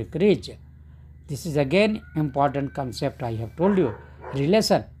 solubility will decrease. This is again important concept I have told you.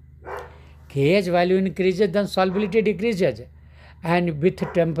 Relation. KH value increases, then solubility decreases. And with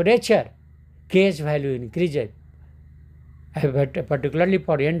temperature, KH value increases. Particularly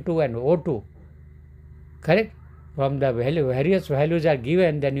for N2 and O2. Correct? From the value, various values are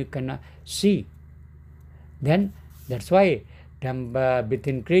given, then you can see. Then that's why with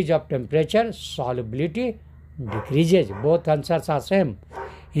increase of temperature, solubility decreases. Both answers are same.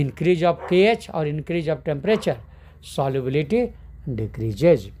 Increase of KH or increase of temperature, solubility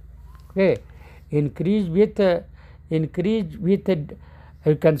decreases. Okay. Increase with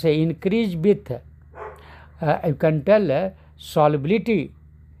you can say increase with you can tell solubility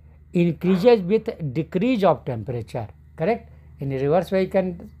increases with decrease of temperature. Correct? In the reverse way you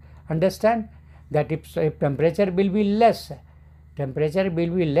can understand that if temperature will be less, then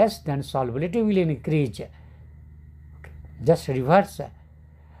solubility will increase. Okay. Just reverse.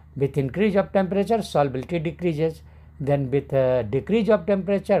 With increase of temperature, solubility decreases. Then with decrease of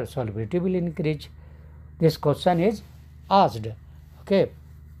temperature, solubility will increase. This question is asked. Okay.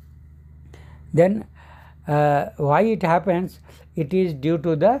 Then why it happens? It is due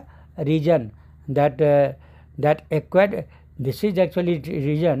to the region that aquatic. This is actually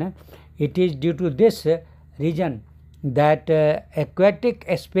region. It is due to this region that aquatic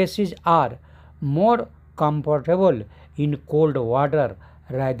species are more comfortable in cold water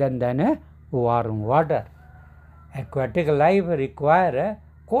rather than warm water. Aquatic life require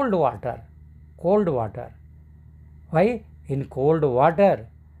cold water. Why? In cold water,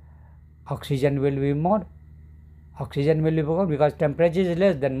 oxygen will be more. Because temperature is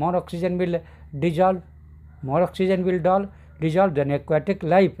less, then more oxygen will dissolve. more oxygen will dissolve. Then aquatic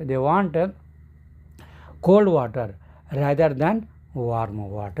life, they want cold water rather than warm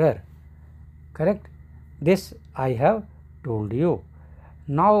water. Correct? This I have told you.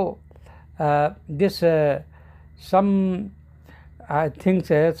 Now some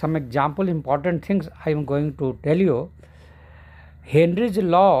things, some example important things I am going to tell you. Henry's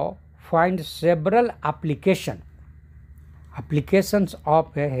law finds several applications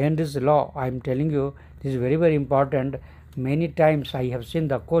of Henry's law. I am telling you, this is very, very important. Many times I have seen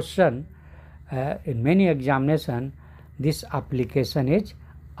the question in many examination, this application is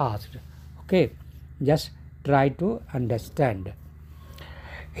asked. Okay, just try to understand.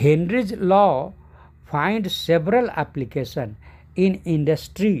 Henry's law finds several applications in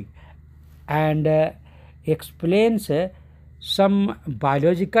industry and explains some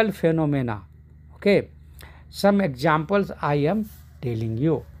biological phenomena. Okay, some examples I am telling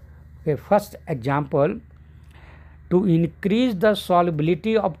you. Okay, first example, to increase the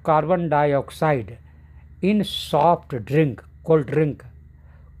solubility of carbon dioxide in soft drink, cold drink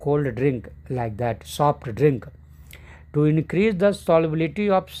like that, soft drink. To increase the solubility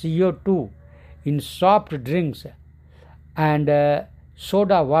of CO2 in soft drinks and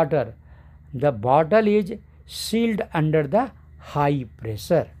soda water, the bottle is sealed under the high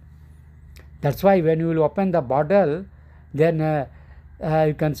pressure. That's why when you will open the bottle, then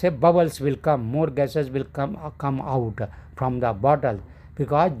you can say bubbles will come, more gases will come out from the bottle,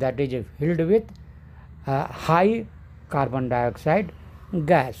 because that is filled with high carbon dioxide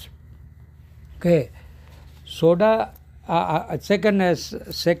gas. Okay, soda. Second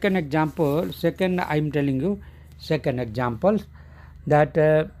example. Second, I am telling you. Second example, that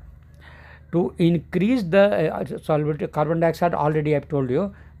to increase the solubility carbon dioxide, already I have told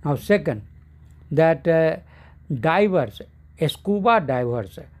you. Now second, that divers, scuba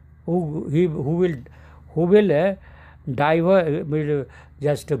divers, who will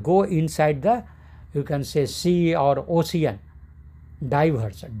just go inside the, you can say, sea or ocean.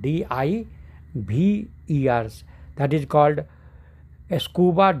 Divers, D-I-V-E-R-S, that is called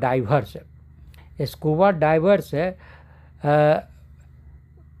scuba divers. Scuba divers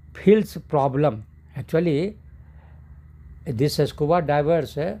feels problem. Actually, this scuba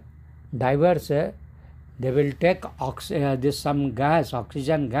divers, they will take this some gas,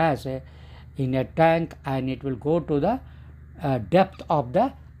 oxygen gas in a tank, and it will go to the depth of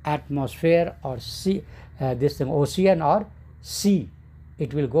the atmosphere or sea, this thing, ocean or sea.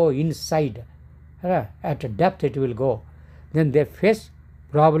 It will go inside. At a depth it will go. Then they face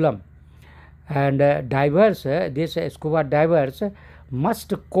problem. And divers, these scuba divers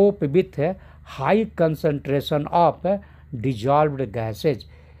must cope with high concentration of dissolved gases.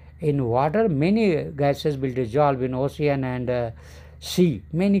 In water, many gases will dissolve. In ocean and sea,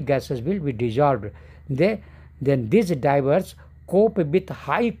 many gases will be dissolved. Then these divers cope with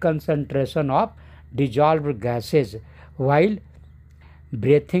high concentration of dissolved gases while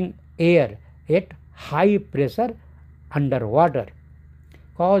breathing air at high pressure underwater.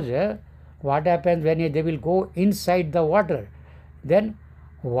 Because what happens when they will go inside the water, then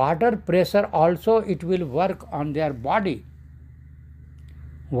water pressure also it will work on their body.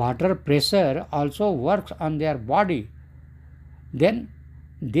 Water pressure also works on their body. Then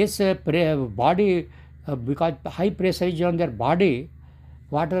this body, because high pressure is on their body,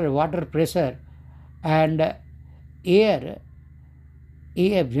 water pressure, and air,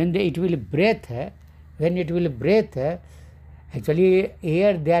 when it will breathe, actually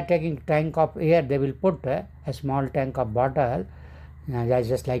air, they are taking tank of air, they will put a small tank of bottle,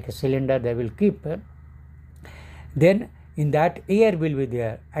 just like a cylinder they will keep. Then in that air will be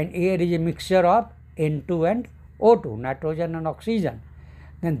there, and air is a mixture of N2 and O2, nitrogen and oxygen.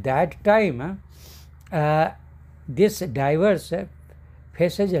 Then that time this divers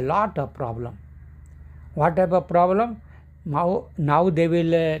faces a lot of problem. What type of problem? Now they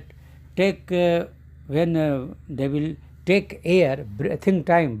will take when they will take air, breathing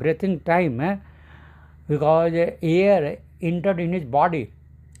time, because air entered in his body,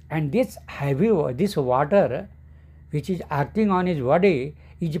 and this water which is acting on his body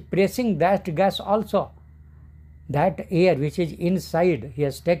is pressing that gas also. That air which is inside he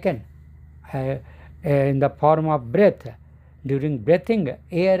has taken in the form of breath. During breathing,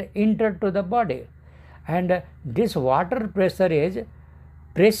 air entered to the body, and this water pressure is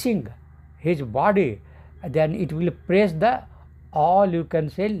pressing his body. Then it will press the all, you can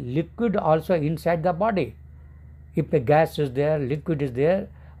say, liquid also inside the body. If a gas is there, liquid is there,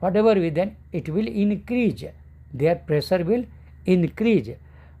 whatever we, then it will increase. Their pressure will increase.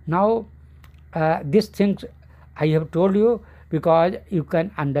 Now these things I have told you because you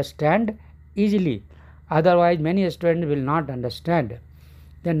can understand easily. Otherwise, many students will not understand.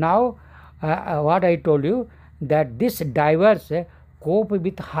 Then now, what I told you, that this divers cope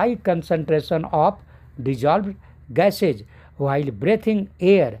with high concentration of dissolved gases while breathing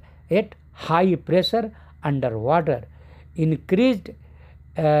air at high pressure underwater. Increased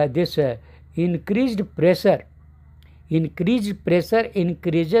increased pressure increases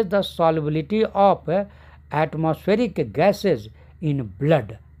the solubility of atmospheric gases in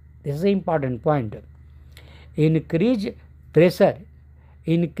blood. This is an important point. Increased pressure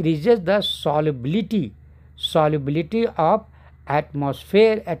increases the solubility of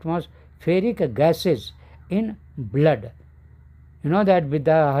atmospheric gases in blood. You know that with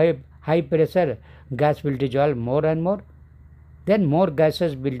the high pressure, gas will dissolve more and more, then more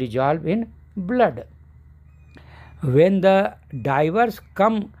gases will dissolve in blood. When the divers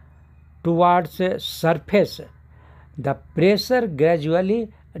come towards a surface, the pressure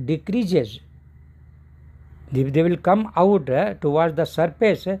gradually decreases. If they will come out towards the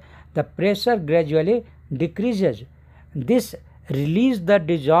surface, the pressure gradually decreases. This releases the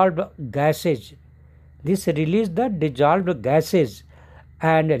dissolved gases.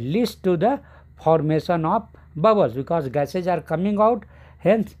 And leads to the formation of bubbles, because gases are coming out,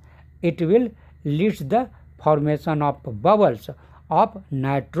 hence it will lead to the formation of bubbles of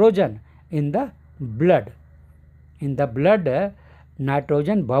nitrogen in the blood. In the blood,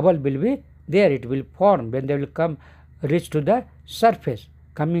 nitrogen bubble will be there, it will form when they will come reach to the surface,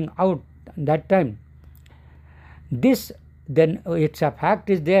 coming out that time. This then its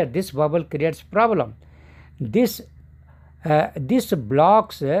effect is there, this bubble creates problem. This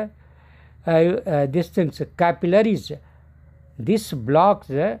blocks these things, capillaries. This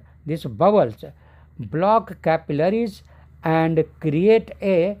bubbles block capillaries and create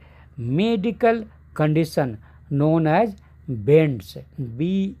a medical condition known as bends.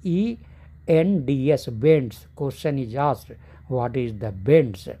 B-E-N-D-S, bends. Question is asked, what is the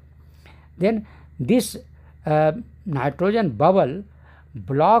bends? Then this nitrogen bubble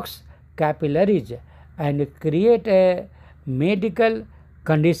blocks capillaries and create a medical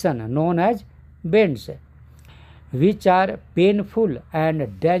condition known as bends, which are painful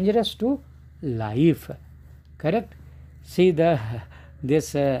and dangerous to life. Correct? See,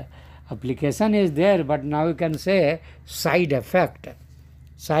 this application is there, but now you can say side effect,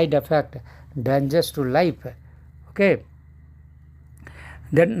 dangerous to life. Okay.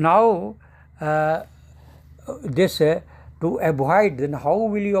 Then now this to avoid, then how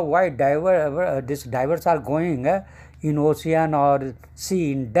will you avoid these divers are going in ocean or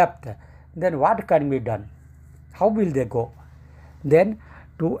sea in depth, then what can be done? How will they go? Then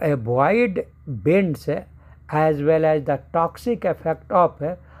to avoid bends as well as the toxic effect of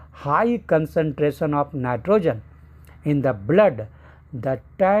high concentration of nitrogen in the blood, the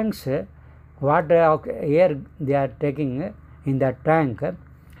tanks, what air they are taking in the tank,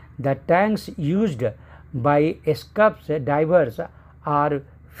 the tanks used by escaped divers are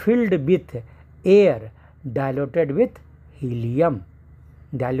filled with air diluted with helium.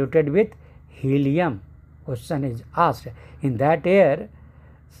 Question is asked. In that air,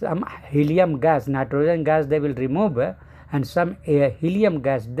 some helium gas, nitrogen gas they will remove, and some helium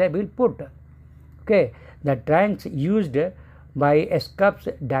gas they will put. Okay, the tanks used by escaped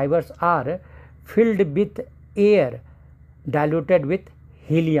divers are filled with air diluted with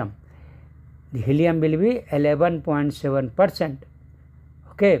helium. The helium will be 11.7%.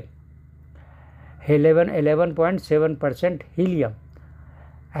 Okay, 11.7% helium,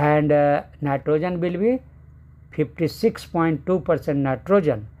 and nitrogen will be 56.2%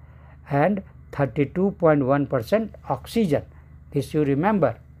 nitrogen and 32.1% oxygen. This you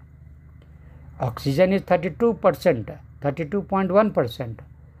remember. Oxygen is 32.1%,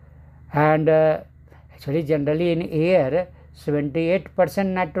 and actually generally in air 78%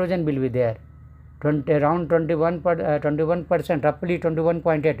 nitrogen will be there, around 21%, roughly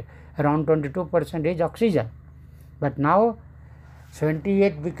 21.8, around 22% is oxygen. But now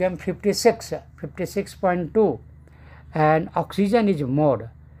 78 became 56.2, and oxygen is more,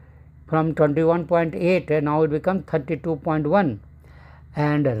 from 21.8 now it becomes 32.1,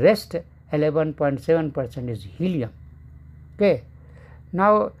 and rest 11.7% is helium. Okay,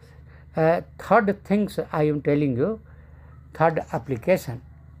 now third things I am telling you, third application.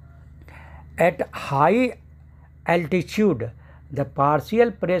 At high altitude, the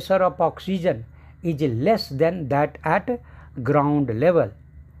partial pressure of oxygen is less than that at ground level.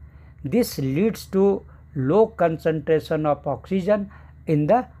 This leads to low concentration of oxygen in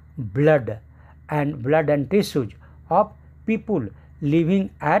the blood and tissues of people living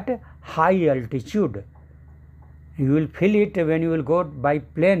at high altitude. You will feel it when you will go by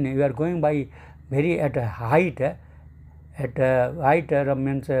plane. You are going by very at a height,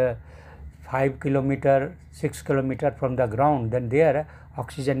 means 5 kilometer, 6 kilometer from the ground, then there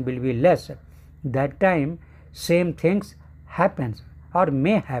oxygen will be less. That time same things happens or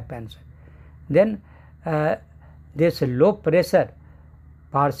may happens. Then this low pressure,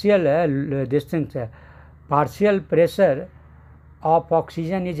 partial pressure of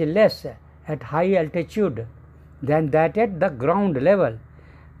oxygen is less at high altitude than that at the ground level.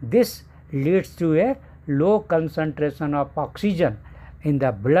 This leads to a low concentration of oxygen in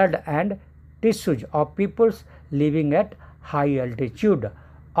the blood and tissues of people living at high altitude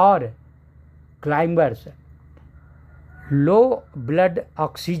or climbers. Low blood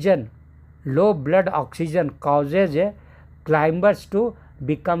oxygen causes climbers to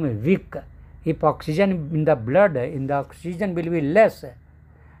become weak. If oxygen in the blood, oxygen will be less,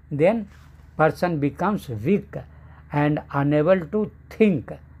 then person becomes weak and unable to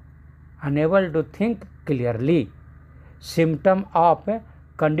think clearly. Symptom of a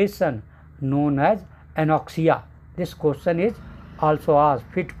condition known as anoxia. This question is also asked,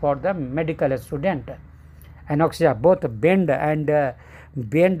 fit for the medical student. Anoxia, both bend and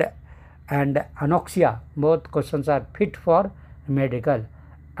anoxia, both questions are fit for medical.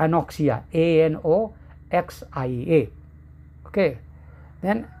 Anoxia, ANOXIA. Okay,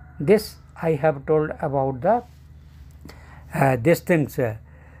 then this I have told about the these things,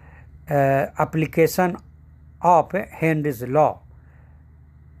 application of Henry's law.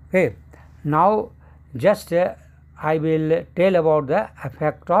 Okay, now just I will tell about the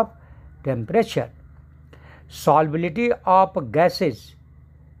effect of temperature. Solubility of gases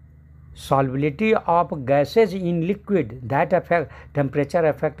in liquid, that affect temperature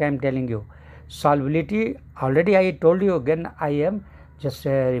effect I am telling you. Solubility, already I told you, again I am just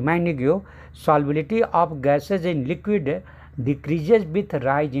reminding you, solubility of gases in liquid decreases with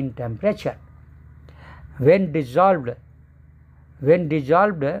rise in temperature. When dissolved,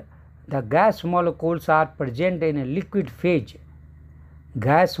 the gas molecules are present in a liquid phase.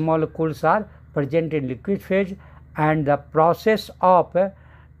 Gas molecules are present in liquid phase, and the process of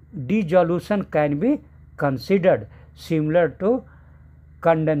dissolution can be considered similar to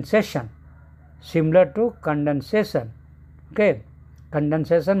condensation. Okay,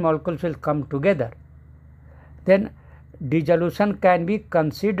 condensation molecules will come together. Then dissolution can be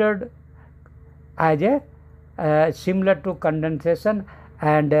considered as a similar to condensation,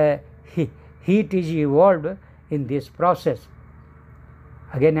 and heat is evolved in this process.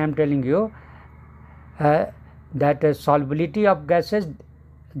 Again I am telling you that solubility of gases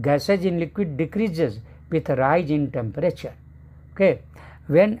in liquid decreases with rise in temperature. Okay,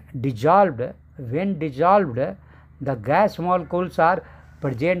 when dissolved, the gas molecules are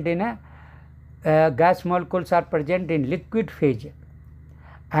present in liquid phase,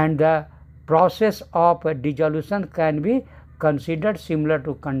 and the process of dissolution can be considered similar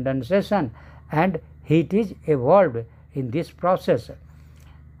to condensation, and heat is evolved in this process.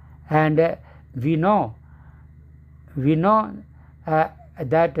 And we know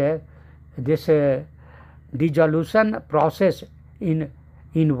that this dissolution process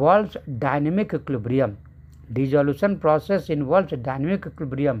involves dynamic equilibrium. Dissolution process involves dynamic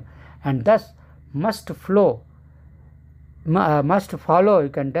equilibrium, and thus must follow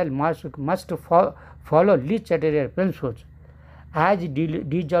Lech-Atterbury principles. As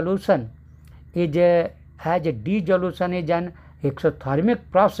dissolution is an exothermic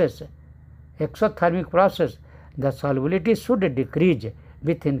process, the solubility should decrease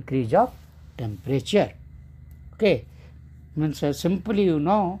with increase of temperature. Okay, means simply you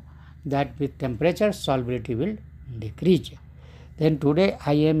know that with temperature solubility will decrease. Then today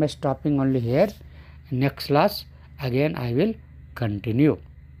I am stopping only here. Next class again I will continue.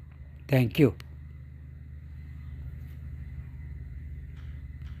 Thank you.